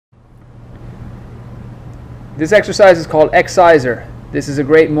This exercise is called X-iser. This is a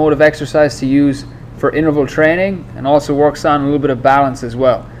great mode of exercise to use for interval training and also works on a little bit of balance as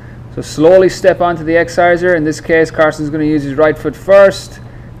well. So slowly step onto the X-iser. In this case, Carson's going to use his right foot first.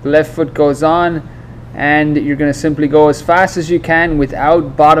 The left foot goes on, and you're going to simply go as fast as you can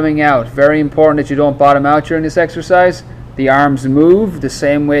without bottoming out. Very important that you don't bottom out during this exercise. The arms move the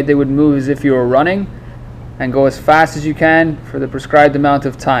same way they would move as if you were running, and go as fast as you can for the prescribed amount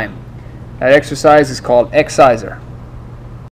of time. That exercise is called X-iser.